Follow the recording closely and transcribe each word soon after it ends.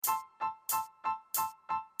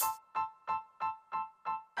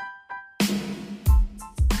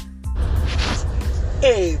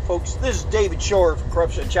Hey folks, this is David Shore from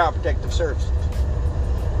Corruption and Child Protective Services.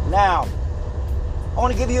 Now, I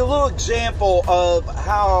want to give you a little example of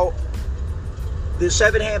how the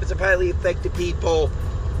 7 Habits of Highly Effective People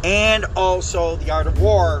and also the Art of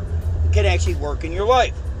War can actually work in your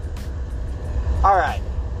life. Alright,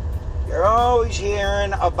 you're always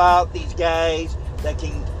hearing about these guys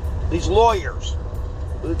these lawyers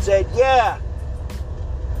who said, yeah,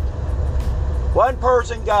 one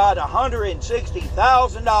person got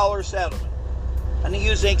 $160,000 settlement. And they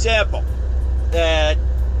use the example that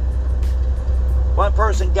one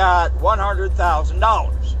person got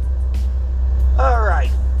 $100,000. All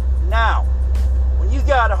right, now, when you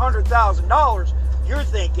got $100,000, you're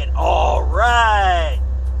thinking, all right,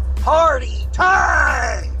 party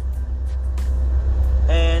time.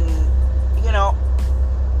 And,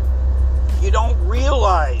 you don't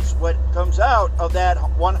realize what comes out of that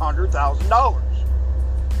 $100,000.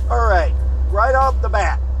 All right, right off the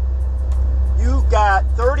bat, you got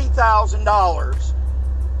 $30,000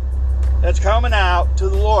 that's coming out to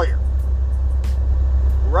the lawyer.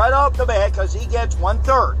 Right off the bat, because he gets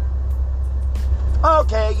 1/3.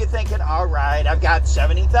 Okay, you're thinking, all right, I've got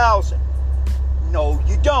 $70,000. No,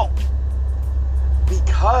 you don't.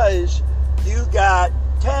 Because you got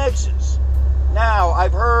taxes. Now,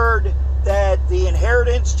 I've heard that the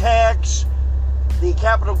inheritance tax, the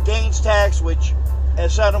capital gains tax, which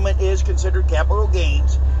as settlement is considered capital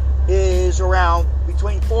gains, is around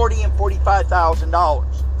between $40,000 and $45,000.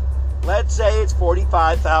 Let's say it's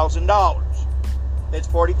 $45,000. It's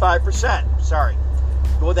 45%. Sorry.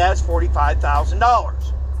 Well, that's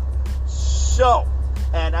 $45,000. So,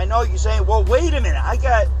 and I know you're saying, well, wait a minute. I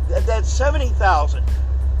got that's $70,000.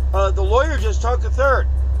 The lawyer just took 1/3.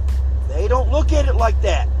 They don't look at it like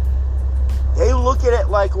that. They look at it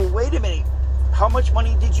like, well, wait a minute. How much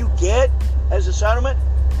money did you get as a settlement?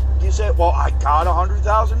 You say, well, I got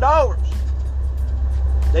 $100,000.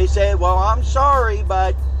 They say, well, I'm sorry,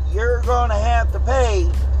 but you're going to have to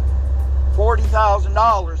pay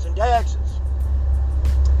 $40,000 in taxes.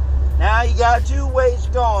 Now, you got 2 ways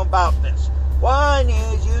of going about this. One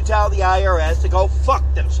is you tell the IRS to go fuck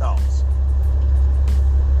themselves.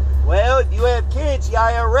 Well, if you have kids, the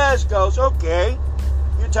IRS goes, okay,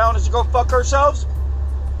 you're telling us to go fuck ourselves?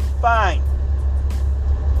 Fine.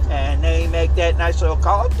 And they make that nice little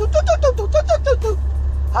call.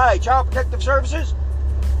 Hi, Child Protective Services?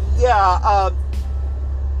 Yeah,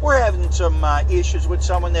 we're having some issues with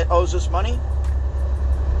someone that owes us money.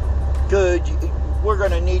 We're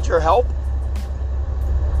going to need your help.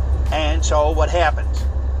 And so what happens?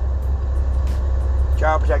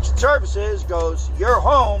 Child Protection Services goes, you're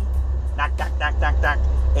home. Knock, knock, knock, knock, knock.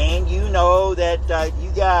 And you know that you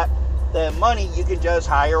got the money, you can just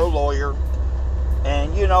hire a lawyer.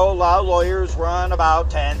 And a lot of lawyers run about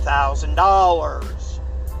 $10,000.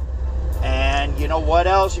 And you know what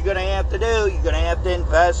else you're going to have to do? You're going to have to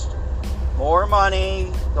invest more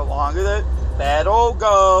money the longer the battle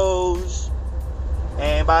goes.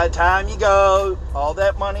 And by the time you go, all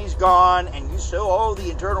that money's gone, and you still owe the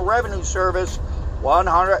Internal Revenue Service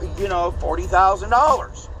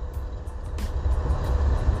 $40,000.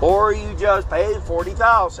 Or you just paid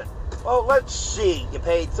 $40,000. Well, let's see. You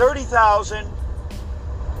paid $30,000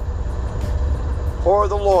 for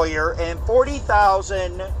the lawyer and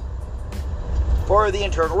 $40,000 for the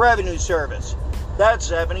Internal Revenue Service. That's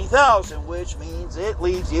 $70,000, which means it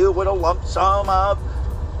leaves you with a lump sum of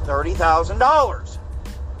 $30,000.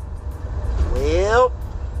 Well,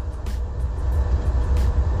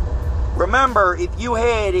 remember, if you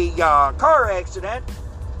had a car accident,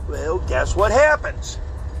 well, guess what happens?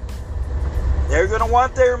 They're going to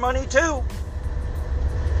want their money too.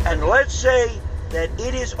 And let's say that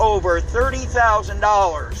it is over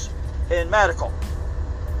 $30,000 in medical.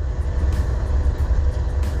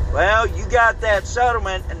 Well, you got that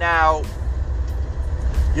settlement, and now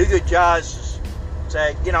you could just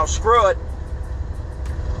say, screw it,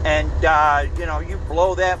 and, you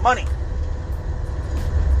blow that money.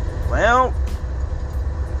 Well,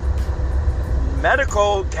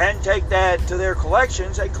 medical can take that to their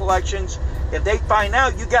collections, and collections, if they find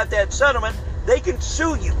out you got that settlement, they can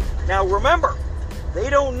sue you. Now, remember, they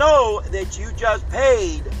don't know that you just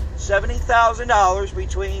paid $70,000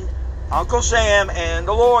 between Uncle Sam and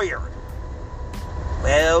the lawyer.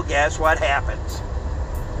 Well, guess what happens?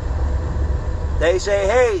 They say,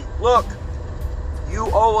 hey, look,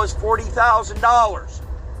 you owe us $40,000.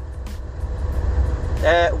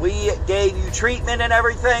 We gave you treatment and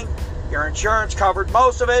everything. Your insurance covered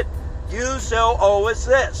most of it. You still owe us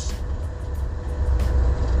this.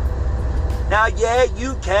 Now, yeah,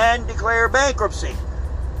 you can declare bankruptcy.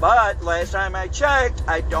 But last time I checked,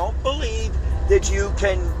 I don't believe that you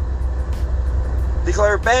can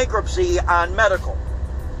declare bankruptcy on medical.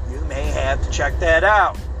 You may have to check that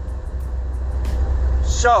out.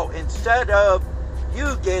 So instead of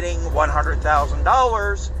you getting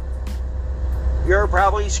 $100,000, you're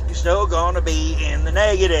probably still going to be in the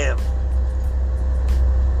negative.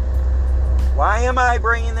 Why am I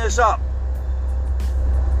bringing this up?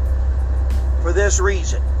 For this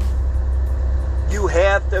reason. You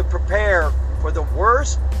have to prepare for the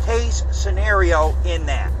worst case scenario in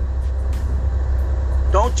that.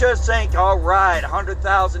 Don't just think, all right,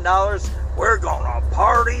 $100,000, we're going to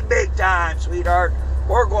party big time, sweetheart.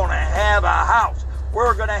 We're going to have a house.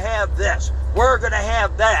 We're going to have this. We're going to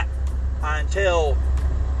have that. Until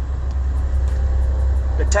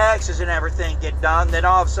the taxes and everything get done, then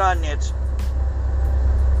all of a sudden it's...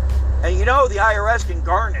 And you know the IRS can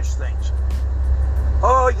garnish things.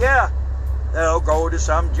 Oh, yeah. They'll go to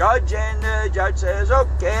some judge and the judge says,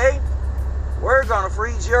 okay, we're going to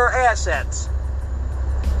freeze your assets.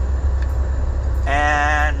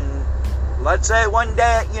 And let's say one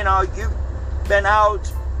day, you've been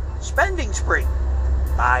out spending spree.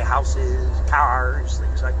 Buy houses, cars,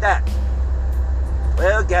 things like that.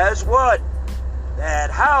 Well, guess what?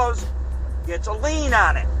 That house gets a lien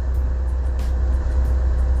on it.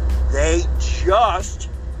 They just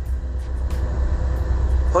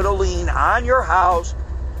put a lien on your house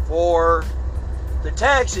for the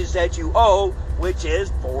taxes that you owe, which is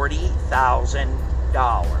 $40,000.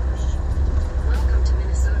 Welcome to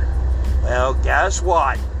Minnesota. Well, guess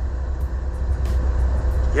what?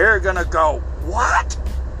 You're gonna go, what?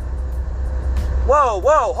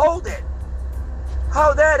 Whoa, hold it.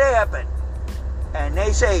 How'd that happen? And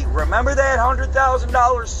they say, remember that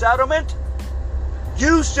 $100,000 settlement?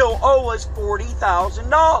 You still owe us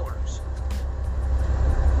 $40,000.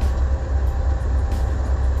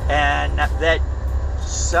 And that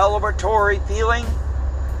celebratory feeling,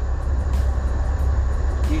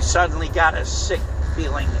 you suddenly got a sick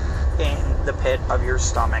feeling in the pit of your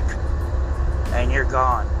stomach. And you're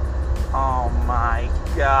gone. Oh my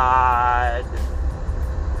God.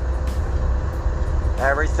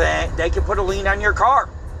 Everything, they can put a lien on your car.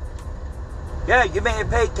 Yeah, you may have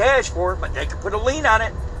paid cash for it, but they can put a lien on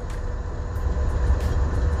it.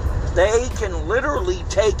 They can literally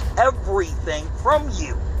take everything from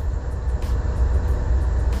you.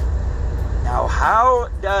 Now, how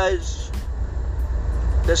does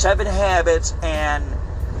the 7 Habits and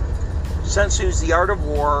Sun Tzu's The Art of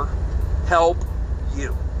War help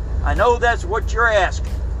you? I know that's what you're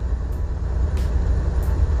asking.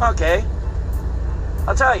 Okay,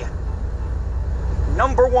 I'll tell you.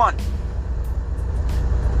 Number 1,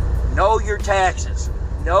 know your taxes.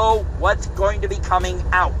 Know what's going to be coming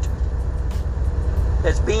out.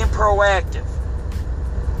 That's being proactive.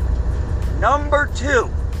 Number 2,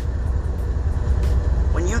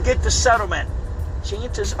 when you get the settlement,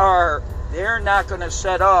 chances are they're not going to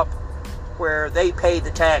set up where they pay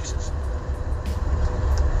the taxes.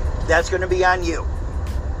 That's going to be on you.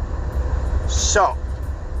 So,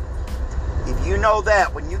 if you know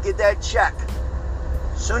that, when you get that check,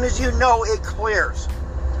 as soon as you know it clears,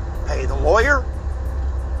 pay the lawyer,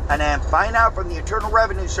 and then find out from the Internal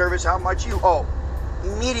Revenue Service how much you owe.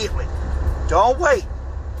 Immediately. Don't wait.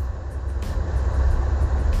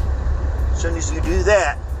 As soon as you do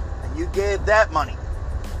that, and you give that money.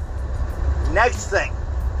 Next thing,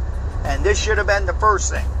 and this should have been the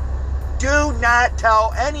first thing, do not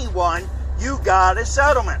tell anyone you got a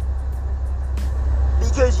settlement.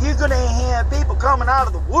 Because you're going to have people coming out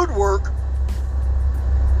of the woodwork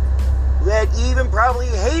that even probably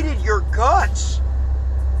hated your guts,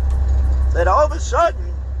 that all of a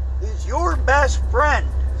sudden is your best friend.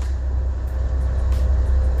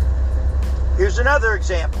 Here's another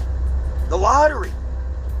example. The lottery.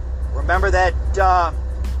 Remember that, I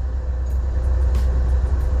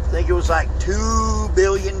think it was like $2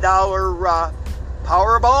 billion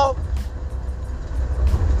Powerball?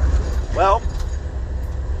 Well,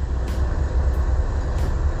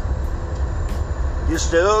 you're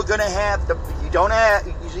still going to have to,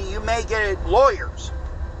 you may get lawyers.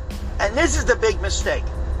 And this is the big mistake.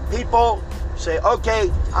 People say, okay,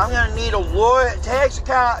 I'm going to need a lawyer, tax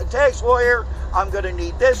lawyer. I'm going to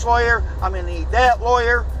need this lawyer. I'm going to need that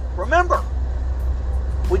lawyer. Remember,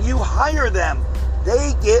 when you hire them,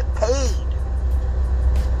 they get paid.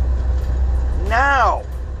 Now,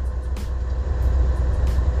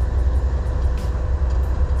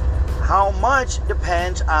 how much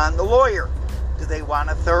depends on the lawyer. Do they want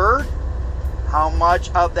a third? How much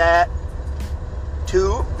of that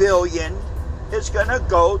 $2 billion is going to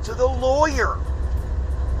go to the lawyer?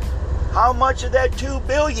 How much of that $2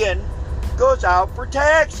 billion goes out for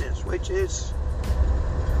taxes, which is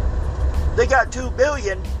They got $2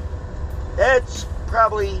 billion. That's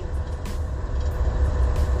probably,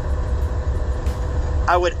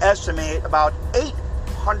 I would estimate, about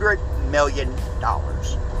 $800 million.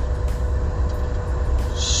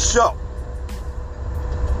 So,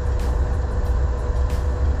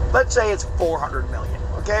 let's say it's $400 million,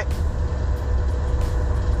 okay?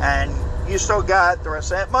 And you still got the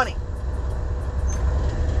rest of that money.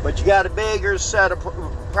 But you got a bigger set of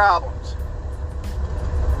problems.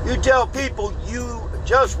 You tell people you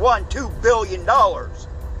just won $2 billion.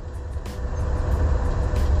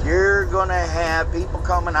 You're going to have people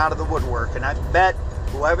coming out of the woodwork. And I bet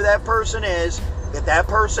whoever that person is, if that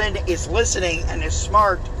person is listening and is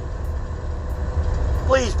smart,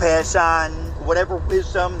 please pass on whatever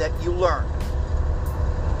wisdom that you learned.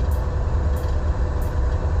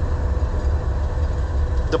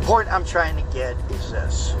 The point I'm trying to get is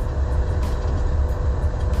this.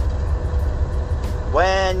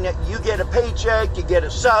 When you get a paycheck, you get a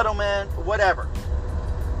settlement, whatever,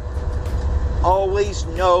 always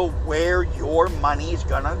know where your money is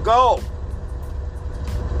going to go.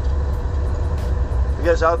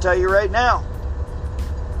 Because I'll tell you right now,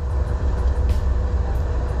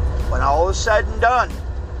 when all is said and done,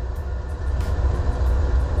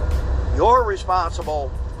 you're responsible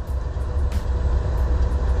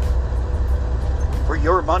for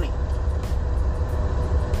your money.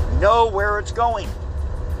 Know where it's going.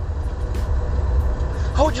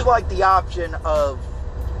 How would you like the option of,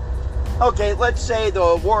 okay, let's say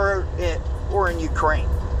the war in Ukraine.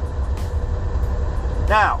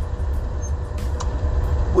 Now,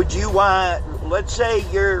 would you want, let's say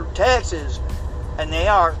your taxes, and they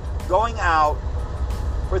are going out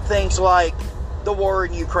for things like the war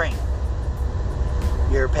in Ukraine.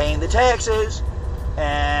 You're paying the taxes,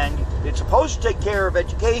 and it's supposed to take care of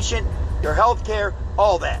education, your health care,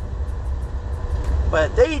 all that.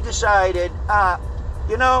 But they decided,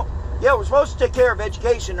 we're supposed to take care of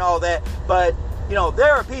education and all that, but,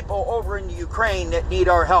 there are people over in Ukraine that need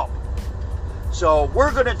our help. So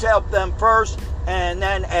we're going to help them first, and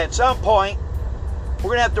then at some point,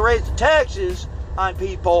 we're going to have to raise the taxes on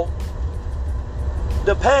people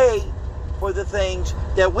to pay for the things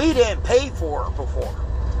that we didn't pay for before.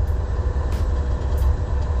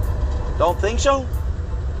 Don't think so?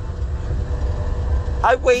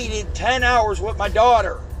 I waited 10 hours with my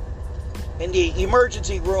daughter in the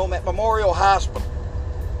emergency room at Memorial Hospital.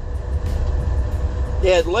 They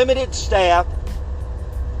had limited staff.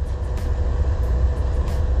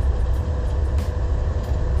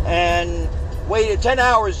 And waited 10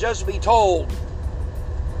 hours just to be told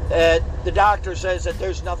that the doctor says that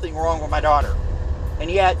there's nothing wrong with my daughter. And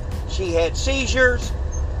yet she had seizures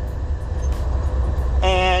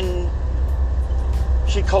and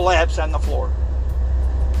she collapsed on the floor.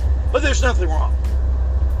 But there's nothing wrong.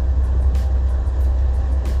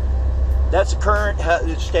 That's the current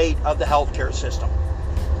state of the healthcare system.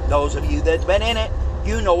 Those of you that's been in it,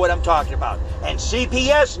 you know what I'm talking about. And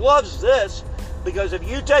CPS loves this, because if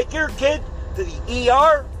you take your kid to the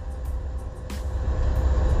ER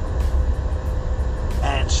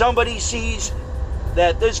and somebody sees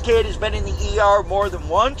that this kid has been in the ER more than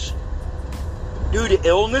once due to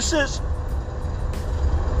illnesses,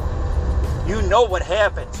 you know what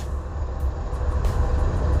happens.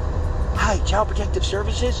 Hi, Child Protective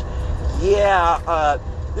Services? Yeah,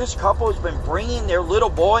 this couple has been bringing their little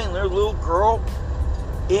boy and their little girl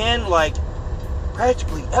in like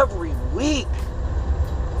practically every week.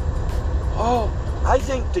 Oh, I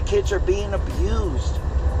think the kids are being abused.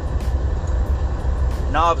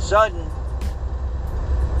 And all of a sudden,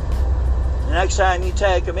 the next time you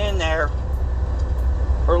take them in there,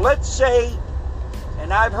 or let's say,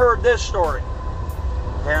 and I've heard this story,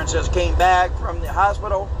 parents just came back from the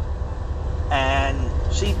hospital and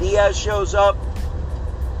CPS shows up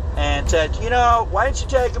and said, why don't you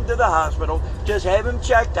take him to the hospital, just have him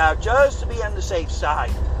checked out just to be on the safe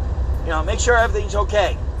side, make sure everything's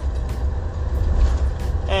okay.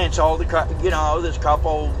 And so this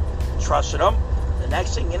couple trusted them. The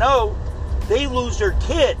next thing you know, they lose their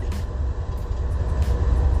kid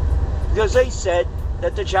because they said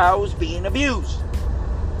that the child was being abused.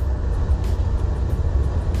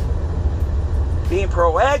 Being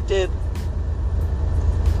proactive,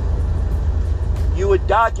 you would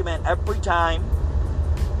document every time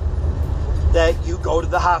that you go to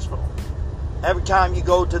the hospital, every time you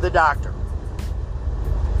go to the doctor,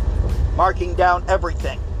 marking down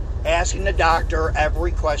everything, asking the doctor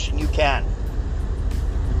every question you can.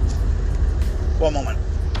 One moment.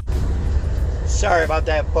 Sorry about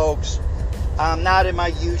that, folks. I'm not in my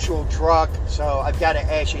usual truck, so I've got to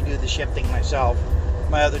actually do the shifting myself.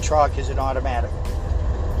 My other truck is an automatic.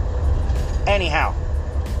 Anyhow,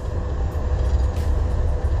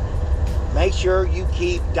 make sure you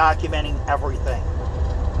keep documenting everything.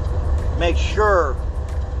 Make sure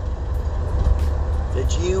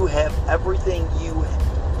that you have everything you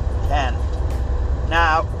can.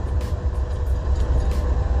 Now,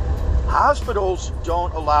 hospitals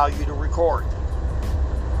don't allow you to record.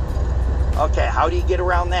 Okay, how do you get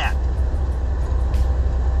around that?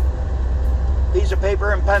 Piece of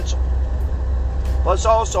paper and pencil. Plus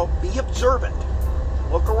also, be observant.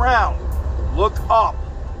 Look around. Look up.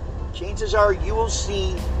 Chances are you will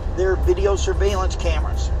see their video surveillance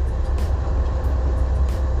cameras.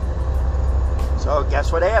 So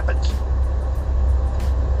guess what happens?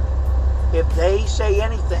 If they say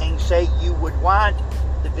anything, say you would want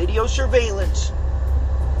the video surveillance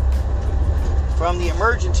from the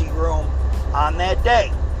emergency room on that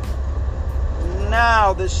day.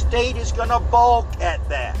 Now the state is going to balk at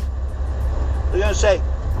that. They're going to say,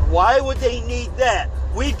 why would they need that?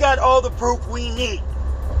 We've got all the proof we need.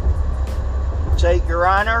 Say, Your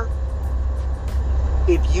Honor,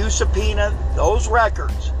 if you subpoena those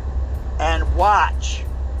records and watch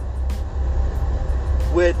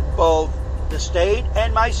with both the state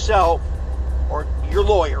and myself, or your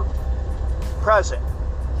lawyer, present,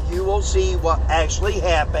 you will see what actually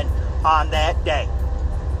happened on that day.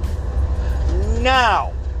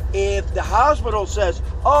 Now, if the hospital says,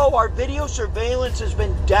 oh, our video surveillance has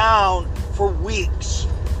been down for weeks,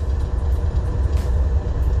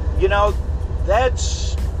 you know,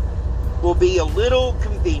 that's will be a little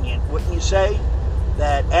convenient, wouldn't you say?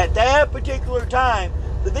 That at that particular time,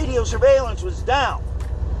 the video surveillance was down.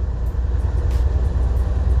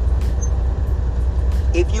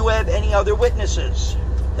 If you have any other witnesses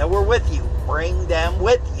that were with you, bring them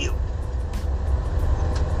with you.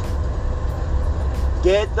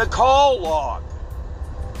 Get the call log.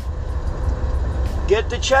 Get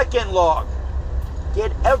the check-in log.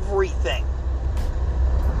 Get everything.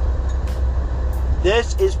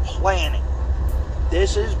 This is planning.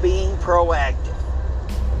 This is being proactive.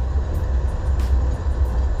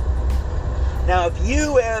 Now, if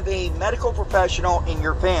you have a medical professional in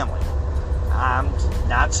your family, I'm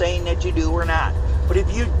not saying that you do or not, but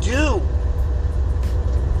if you do,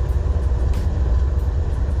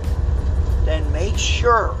 then make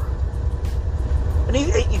sure. And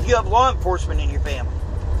if you have law enforcement in your family,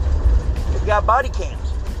 if you've got body cams,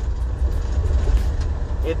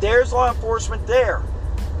 if there's law enforcement there,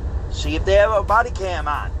 see if they have a body cam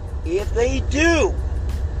on. If they do,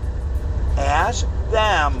 ask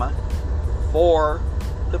them for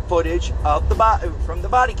the footage of the from the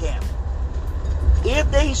body cam.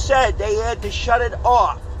 If they said they had to shut it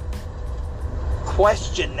off,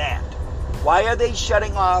 question that. Why are they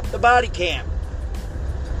shutting off the body cam?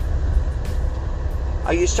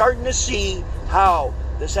 Are you starting to see how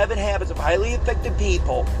the 7 Habits of Highly Effective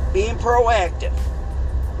People being proactive,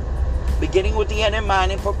 beginning with the end in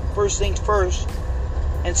mind and put first things first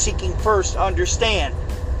and seeking first to understand,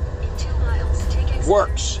 in 2 miles, take exit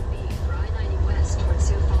works? B for I-90 West towards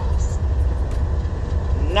Sioux Falls.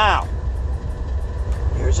 Now,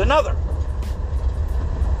 here's another.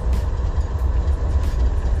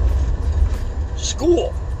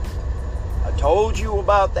 School. I told you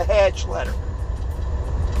about the Hatch letter.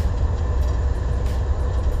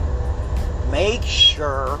 Make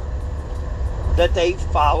sure that they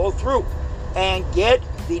follow through and get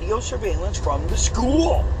video surveillance from the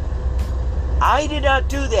school. I did not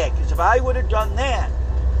do that, because if I would have done that,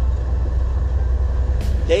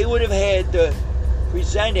 they would have had to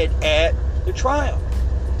present it at the trial,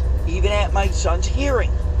 even at my son's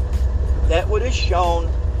hearing. That would have shown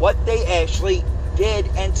what they actually did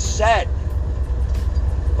and said.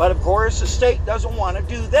 But of course, the state doesn't want to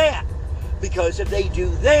do that, because if they do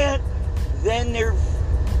that, then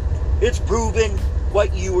it's proven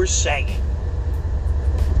what you were saying.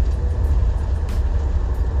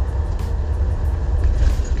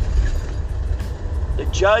 The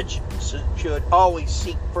judge should always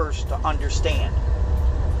seek first to understand.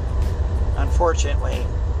 Unfortunately,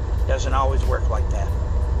 it doesn't always work like that.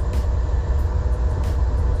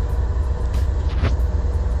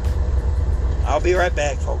 I'll be right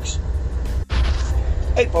back, folks.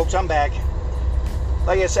 Hey, folks, I'm back.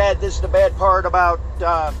 Like I said, this is the bad part about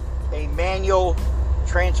a manual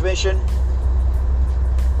transmission.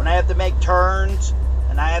 When I have to make turns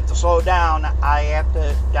and I have to slow down, I have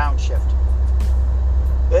to downshift.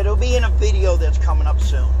 It'll be in a video that's coming up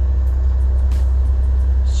soon.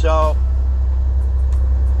 So,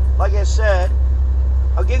 like I said,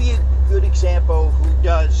 I'll give you a good example who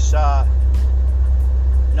does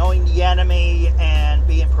knowing the enemy and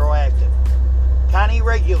being proactive. Connie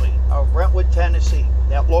Reguli of Brentwood, Tennessee.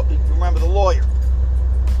 You remember the lawyer?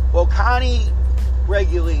 Well, Connie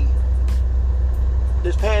Reguli,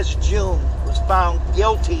 this past June, was found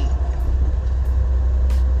guilty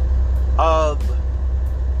of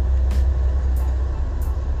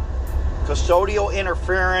custodial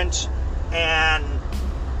interference, and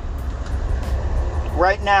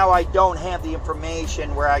right now I don't have the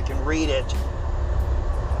information where I can read it,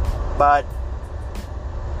 but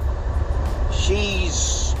she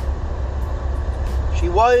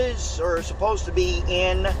was or supposed to be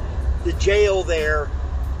in the jail there,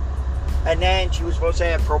 and then she was supposed to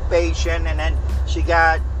have probation, and then she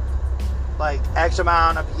got like X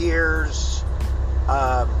amount of years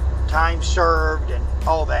time served and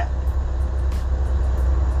all that.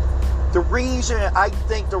 I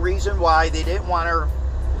think the reason why they didn't want her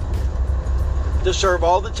to serve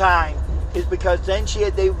all the time is because then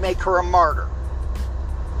they would make her a martyr.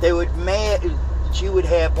 She would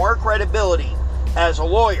have more credibility as a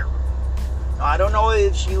lawyer. Now, I don't know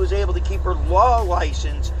if she was able to keep her law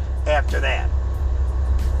license after that.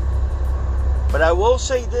 But I will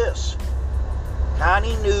say this.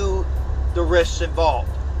 Connie knew the risks involved.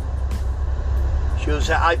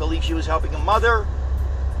 I believe she was helping a mother.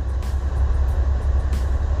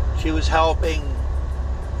 She was helping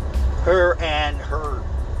her and her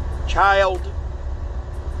child.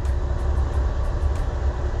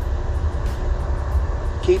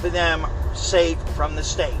 Keeping them safe from the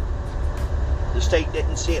state. The state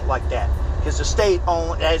didn't see it like that. Because the state,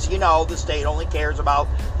 as you know, the state only cares about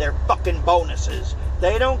their fucking bonuses.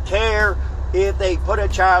 They don't care if they put a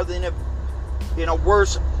child in a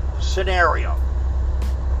worse scenario.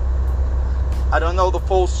 I don't know the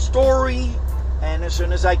full story, and as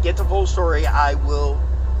soon as I get the full story, I will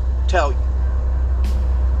tell you.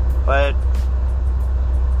 But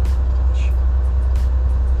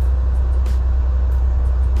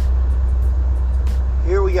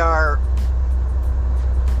here we are.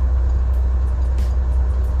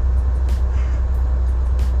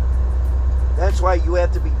 That's why you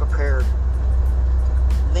have to be prepared.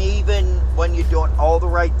 And even when you're doing all the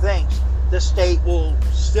right things, the state will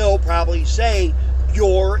still probably say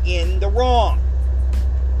you're in the wrong.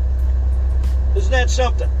 Isn't that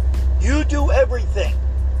something? You do everything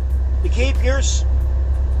to keep your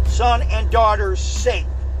son and daughter safe,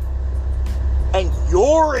 and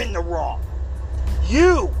you're in the wrong.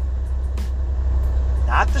 You,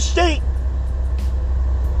 not the state.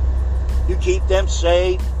 You keep them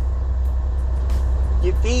safe.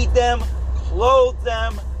 You feed them, clothe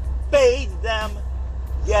them, bathe them,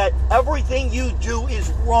 yet everything you do is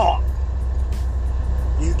wrong.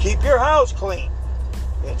 You keep your house clean.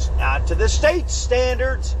 It's not to the state's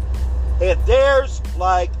standards. If there's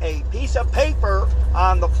like a piece of paper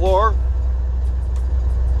on the floor,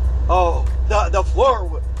 the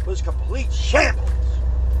floor was complete shambles.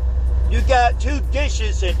 You got 2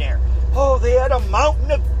 dishes in there. Oh, they had a mountain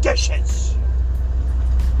of dishes.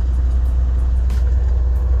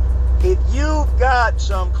 If you've got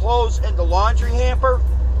some clothes in the laundry hamper,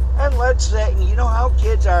 and let's say, you know how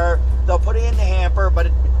kids are, they'll put it in the hamper,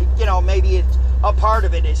 but maybe it's a part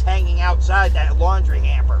of it is hanging outside that laundry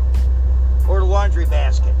hamper or the laundry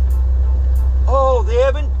basket. Oh, they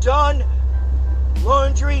haven't done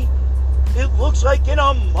laundry, it looks like in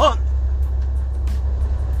a month.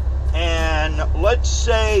 And let's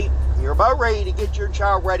say you're about ready to get your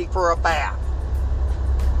child ready for a bath.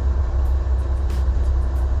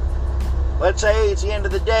 Let's say it's the end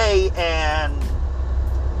of the day and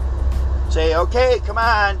say, okay, come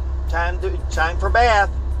on, time for bath.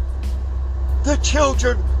 The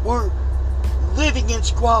children were living in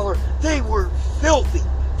squalor. They were filthy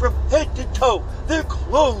from head to toe. Their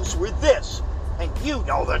clothes were this. And you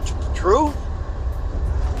know the truth.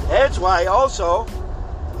 That's why also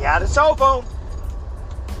you got a cell phone.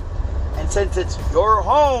 And since it's your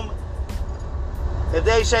home, if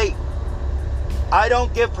they say, I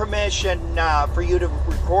don't give permission for you to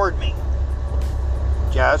record me,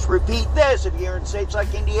 just repeat this. If you're in states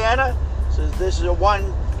like Indiana, says this is a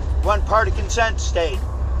one-party consent state,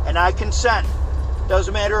 and I consent.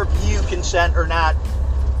 Doesn't matter if you consent or not.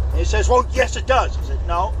 And he says, well, yes, it does. I said,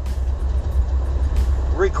 no.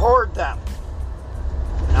 Record them.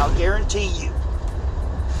 And I'll guarantee you,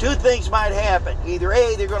 2 things might happen. Either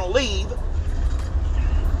A, they're going to leave,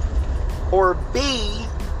 or B,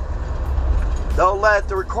 they'll let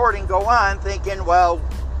the recording go on thinking, well,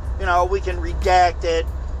 we can redact it,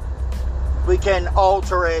 we can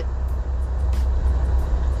alter it,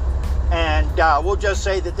 and we'll just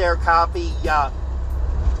say that their copy,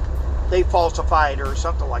 they falsified or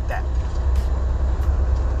something like that.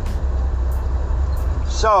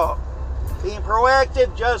 So, Being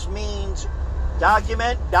proactive just means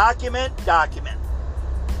document.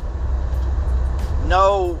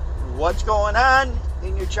 Know what's going on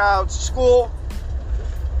in your child's school.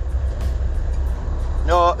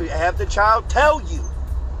 Have the child tell you.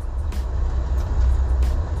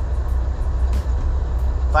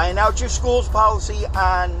 Find out your school's policy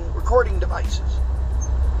on recording devices.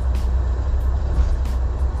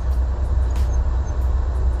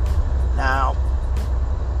 Now,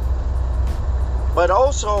 but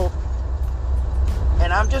also,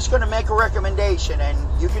 and I'm just going to make a recommendation,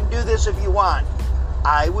 and you can do this if you want.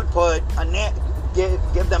 I would put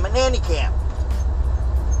give them a nanny cam.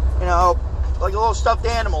 Like a little stuffed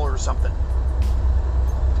animal or something.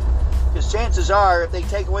 Because chances are, if they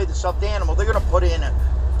take away the stuffed animal, they're going to put it in a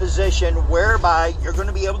position whereby you're going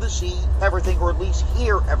to be able to see everything, or at least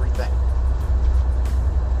hear everything.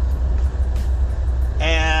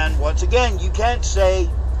 And once again, you can't say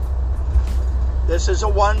this is a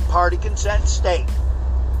one-party consent state.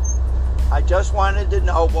 I just wanted to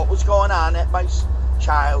know what was going on at my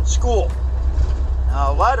child's school.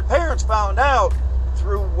 Now, a lot of parents found out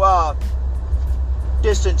through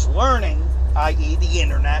distance learning, i.e. the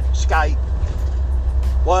internet, Skype,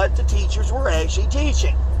 what the teachers were actually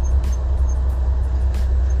teaching.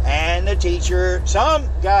 And the teacher, some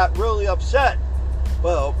got really upset.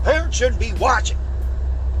 Well, parents shouldn't be watching.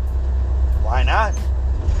 Why not?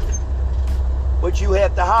 What you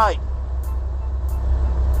have to hide?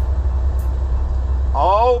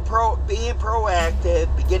 Being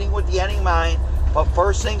proactive, beginning with the end in mind, but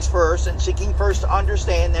first things first, and seeking first to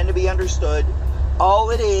understand, then to be understood. All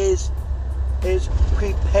it is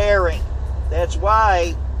preparing. That's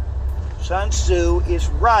why Sun Tzu is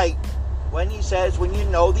right when he says, when you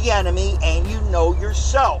know the enemy and you know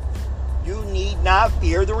yourself, you need not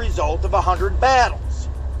fear the result of 100 battles.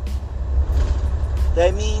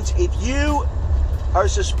 That means if you are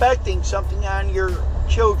suspecting something on your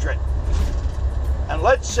children, and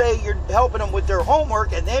let's say you're helping them with their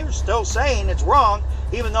homework and they're still saying it's wrong,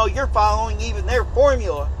 even though you're following even their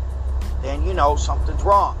formula, then you know something's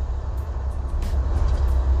wrong.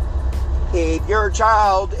 If your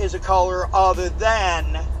child is a color other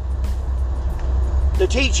than the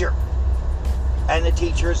teacher, and the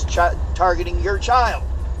teacher is targeting your child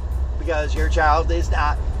because your child is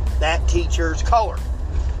not that teacher's color,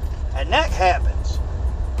 and that happens.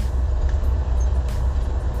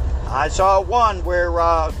 I saw one where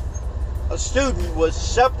a student was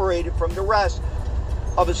separated from the rest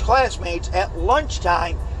of his classmates at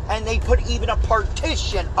lunchtime, and they put even a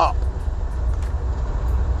partition up.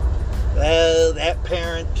 Well, that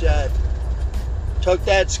parent took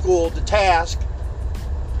that school to task,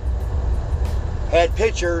 had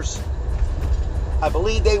pictures. I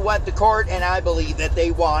believe they went to court, and I believe that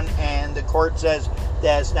they won, and the court says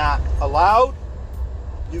that's not allowed.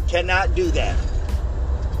 You cannot do that.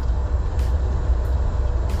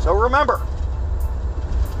 So remember,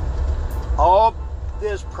 all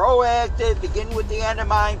this proactive, begin with the end in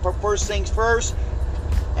mind, for first things first,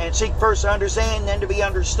 and seek first to understand, then to be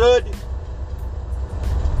understood.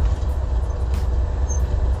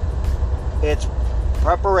 It's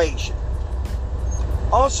preparation.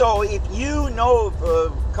 Also, if you know of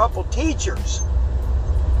a couple teachers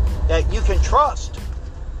that you can trust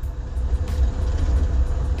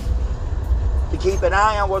to keep an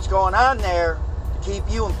eye on what's going on there, to keep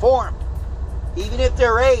you informed, even if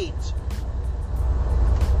they're aides,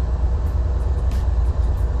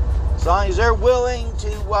 as long as they're willing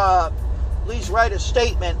to at least write a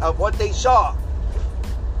statement of what they saw,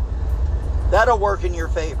 that'll work in your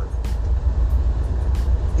favor.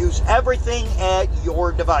 Use everything at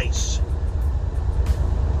your device.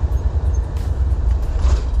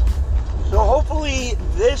 So hopefully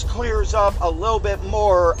this clears up a little bit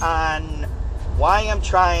more on why I'm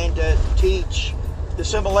trying to teach the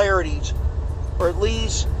similarities, or at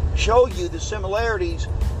least show you the similarities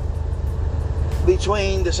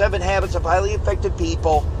between the 7 Habits of Highly Effective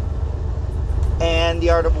People and The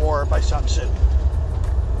Art of War by Sun Tzu.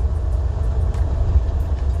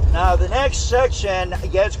 Now, the next section,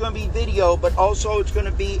 yeah, it's going to be video, but also it's going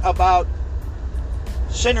to be about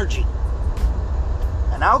synergy.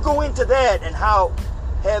 And I'll go into that and how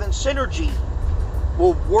having synergy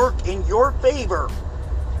will work in your favor,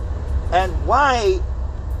 and why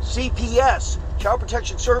CPS, Child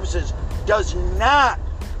Protection Services, does not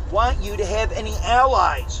want you to have any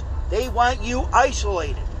allies. They want you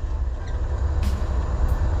isolated.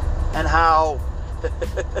 And how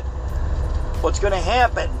what's going to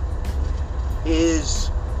happen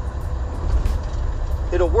is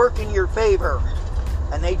it'll work in your favor,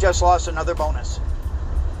 and they just lost another bonus.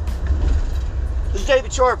 This is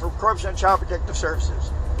David Short from Corruption and Child Protective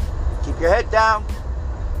Services. Keep your head down.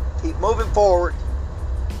 Keep moving forward.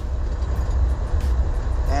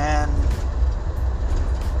 And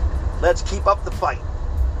let's keep up the fight.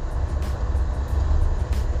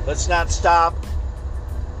 Let's not stop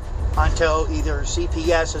until either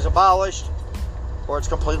CPS is abolished or it's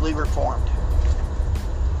completely reformed.